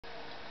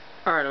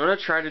Alright, I'm going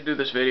to try to do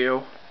this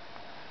video.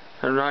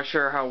 I'm not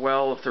sure how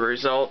well the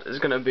result is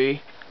going to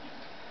be.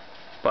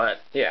 But,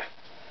 yeah.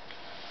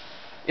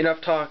 Enough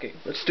talking.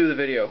 Let's do the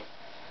video.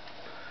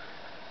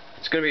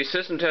 It's going to be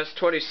system test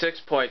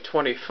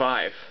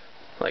 26.25.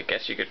 I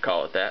guess you could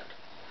call it that.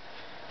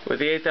 With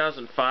the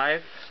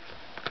 8005,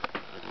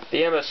 the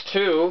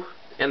MS2,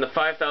 and the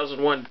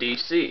 5001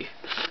 DC.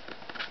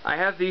 I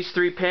have these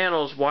three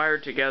panels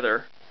wired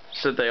together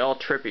so they all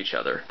trip each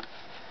other.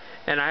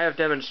 And I have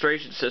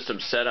demonstration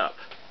systems set up.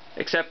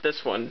 Except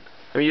this one.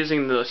 I'm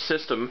using the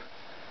system,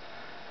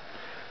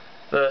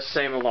 the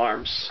same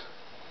alarms.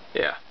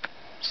 Yeah.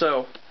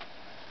 So,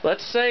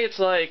 let's say it's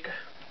like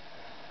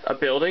a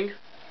building.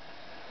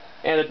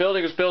 And the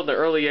building was built in the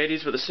early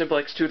 80s with a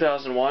Simplex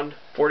 2001,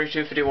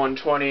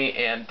 425120,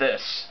 and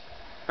this.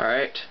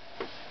 Alright?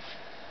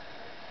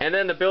 And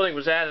then the building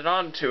was added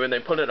on to, and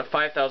they put in a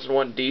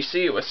 5001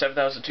 DC with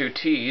 7002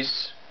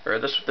 Ts. Or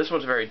this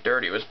one's very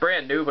dirty. It was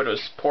brand new, but it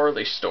was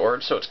poorly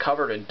stored, so it's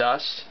covered in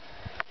dust.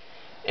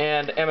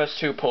 And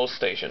MS2 pull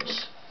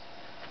stations.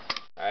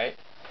 Alright?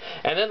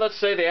 And then let's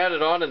say they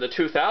added on in the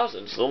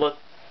 2000s,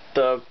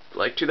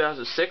 like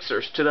 2006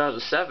 or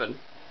 2007.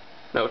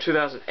 No,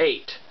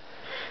 2008.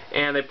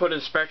 And they put in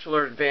Spectral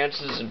Alert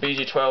Advances and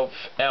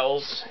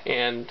BG12Ls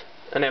and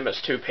an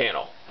MS2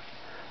 panel.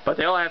 But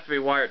they all have to be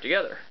wired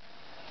together.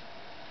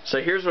 So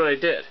here's what I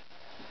did.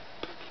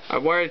 I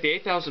wired the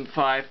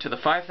 8005 to the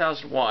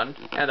 5001,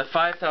 and the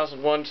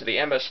 5001 to the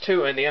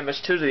MS2, and the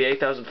MS2 to the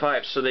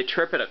 8005, so they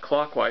trip in a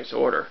clockwise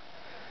order.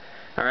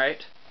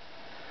 Alright?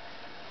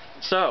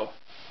 So,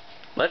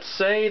 let's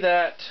say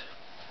that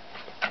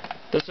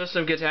the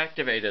system gets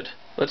activated.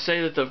 Let's say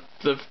that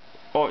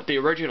the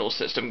original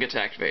system gets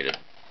activated.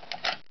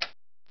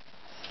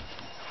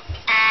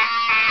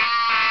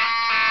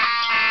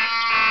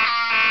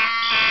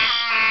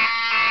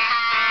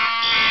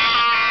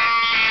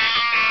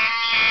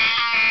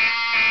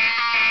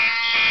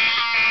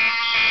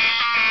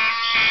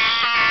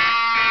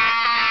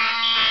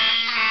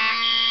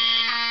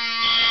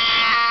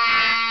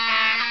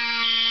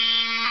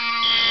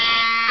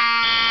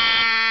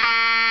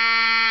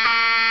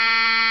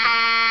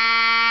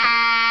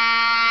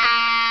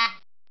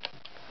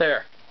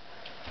 There.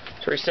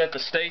 So reset the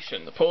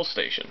station, the pull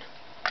station.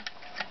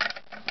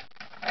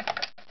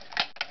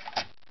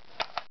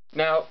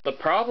 Now, the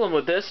problem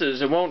with this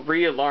is it won't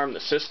re-alarm the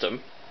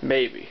system.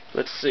 Maybe.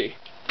 Let's see.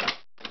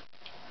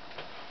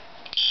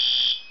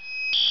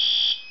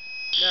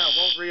 Now, it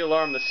won't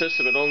re-alarm the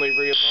system. It only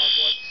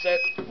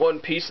re-alarms one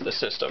piece of the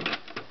system.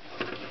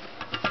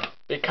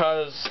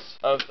 Because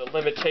of the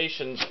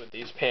limitations with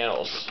these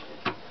panels.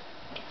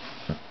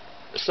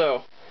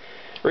 So,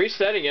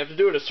 resetting, you have to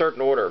do it in a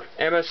certain order.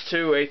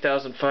 MS2,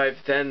 8005,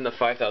 then the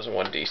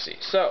 5001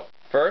 DC. So,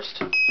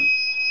 first,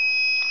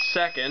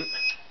 second,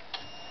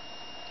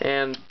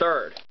 and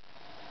third.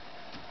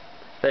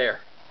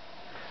 There.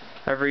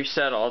 I've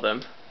reset all of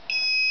them.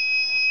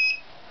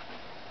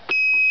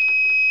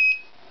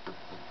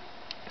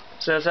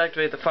 So let's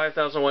activate the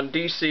 5001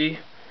 DC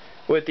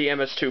with the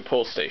MS2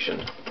 pull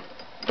station.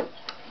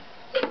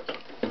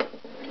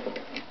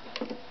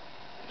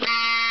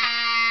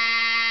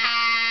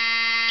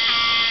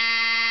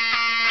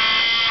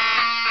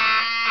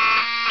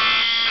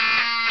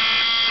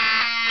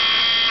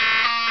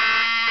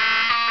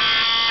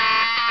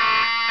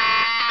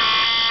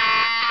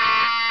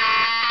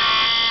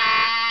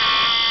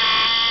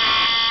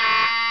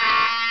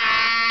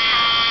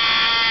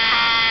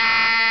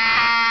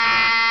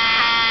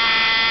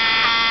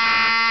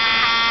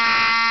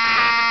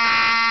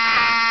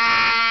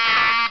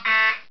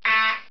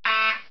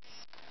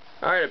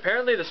 Alright,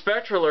 apparently the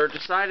Spectral Alert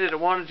decided it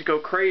wanted to go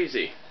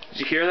crazy.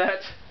 Did you hear that?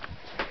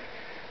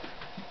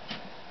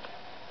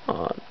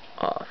 On,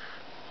 off.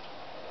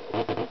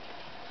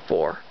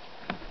 4.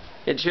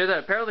 Did you hear that?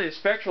 Apparently the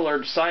Spectral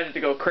Alert decided to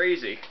go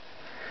crazy.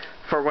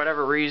 For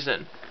whatever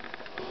reason.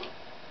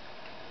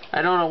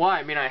 I don't know why.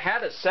 I mean, I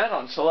had it set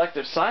on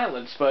selective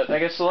silence, but I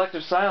guess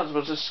selective silence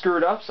was just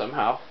screwed up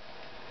somehow.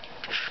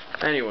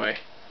 Anyway.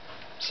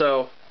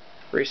 So,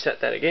 reset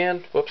that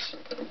again. Whoops.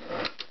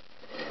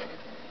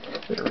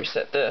 I'm going to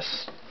reset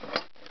this.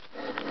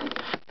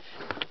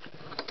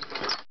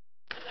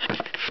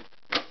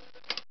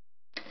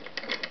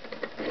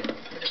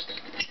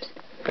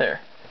 There.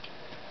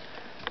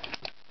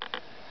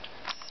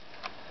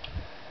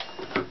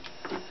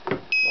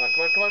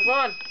 Come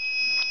on.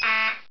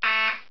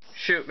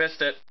 Shoot,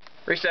 missed it.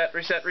 Reset.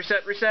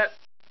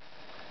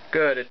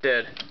 Good, it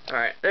did.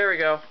 Alright, there we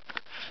go.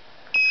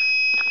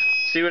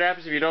 See what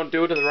happens if you don't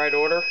do it in the right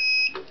order?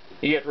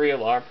 You get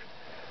re-alarmed.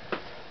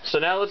 So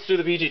now let's do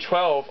the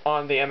BG12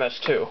 on the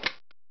MS2.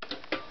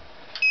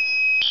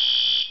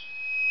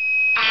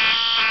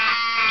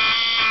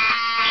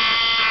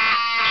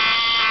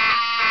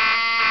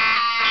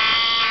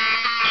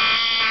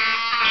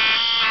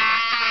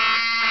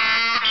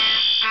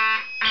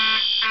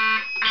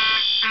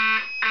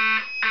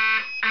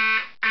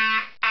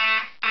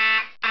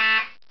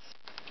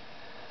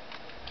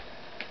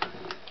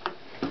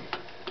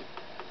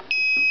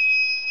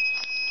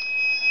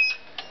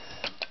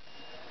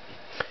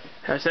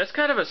 So that's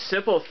kind of a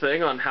simple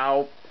thing on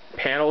how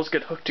panels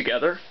get hooked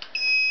together.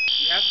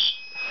 You have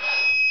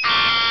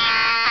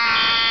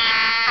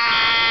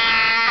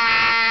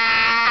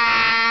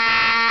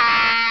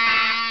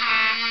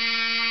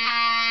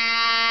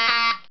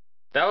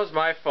That was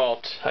my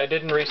fault. I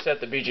didn't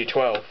reset the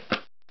BG12.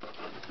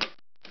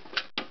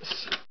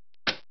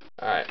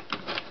 Alright.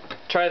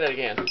 Try that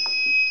again.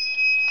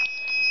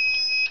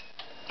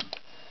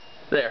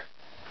 There.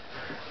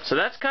 So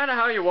that's kind of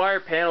how you wire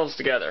panels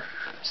together.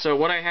 So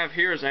what I have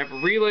here is I have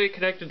a relay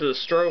connected to the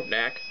strobe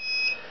neck,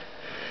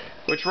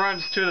 which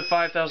runs to the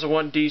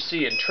 5001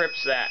 DC and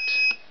trips that.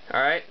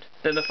 Alright?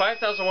 Then the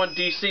 5001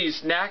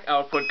 DC's NAC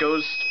output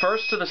goes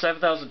first to the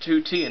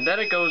 7002T, and then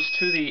it goes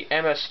to the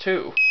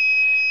MS2,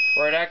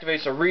 where it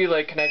activates a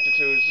relay connected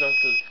to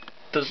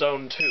the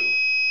zone 2.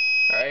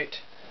 Alright?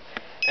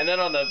 And then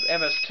on the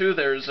MS2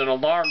 there's an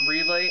alarm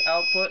relay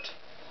output,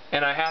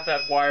 and I have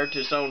that wired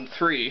to zone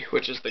 3,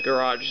 which is the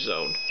garage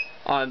zone,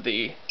 on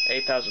the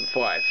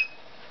 8005.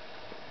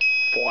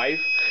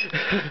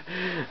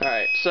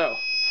 Alright, so,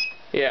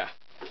 yeah.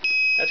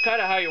 That's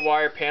kind of how you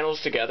wire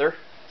panels together.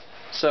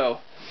 So,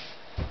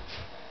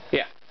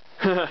 yeah.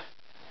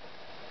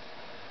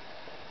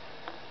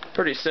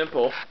 Pretty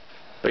simple,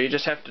 but you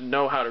just have to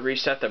know how to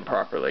reset them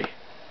properly.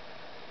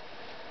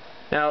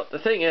 Now, the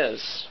thing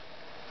is,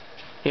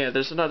 yeah,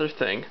 there's another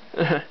thing.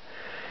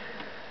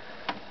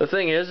 The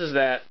thing is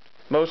that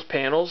most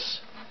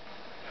panels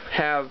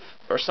have,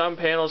 or some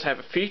panels have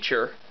a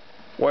feature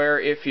where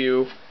if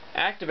you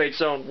activate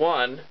zone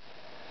 1,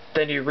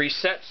 then you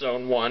reset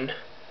zone 1.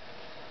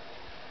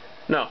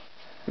 No,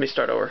 let me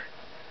start over.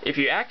 If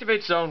you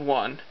activate zone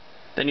 1,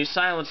 then you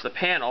silence the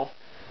panel,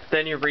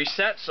 then you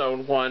reset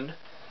zone 1,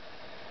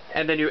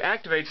 and then you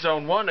activate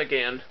zone 1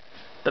 again,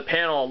 the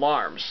panel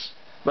alarms.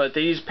 But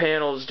these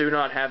panels do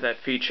not have that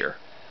feature.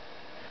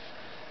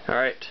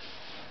 Alright?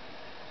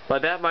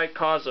 But that might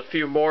cause a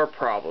few more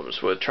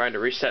problems with trying to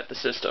reset the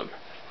system.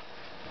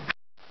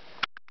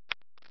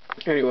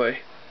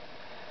 Anyway,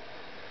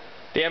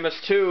 the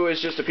MS2 is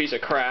just a piece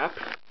of crap,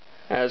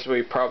 as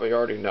we probably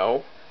already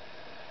know.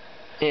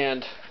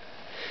 And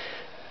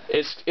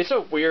it's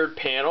a weird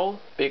panel,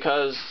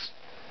 because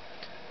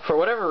for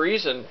whatever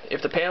reason,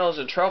 if the panel is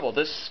in trouble,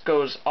 this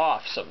goes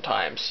off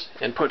sometimes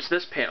and puts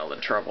this panel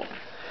in trouble.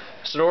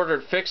 So in order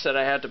to fix it,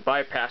 I had to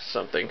bypass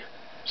something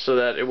so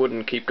that it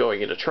wouldn't keep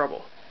going into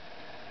trouble.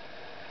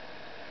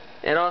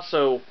 And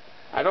also,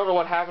 I don't know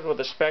what happened with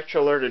the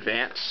Spectral Alert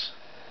Advance,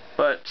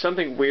 but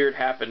something weird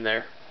happened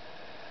there.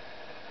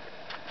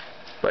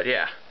 But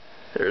yeah,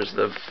 there's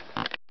the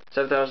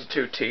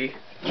 7002T.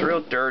 It's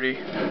real dirty.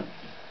 I'm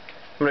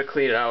going to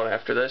clean it out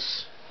after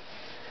this.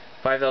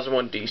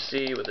 5001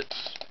 DC with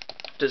its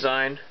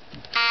design.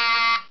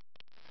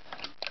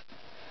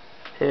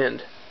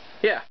 And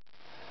yeah.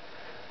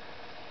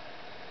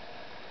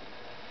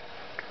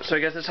 So I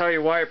guess that's how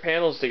you wire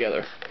panels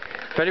together.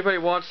 If anybody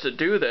wants to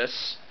do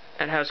this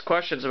and has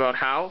questions about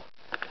how,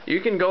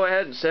 you can go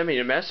ahead and send me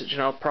a message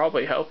and I'll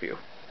probably help you.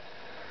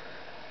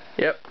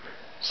 Yep.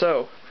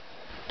 So,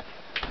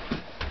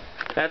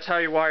 that's how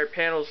you wire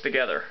panels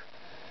together.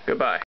 Goodbye.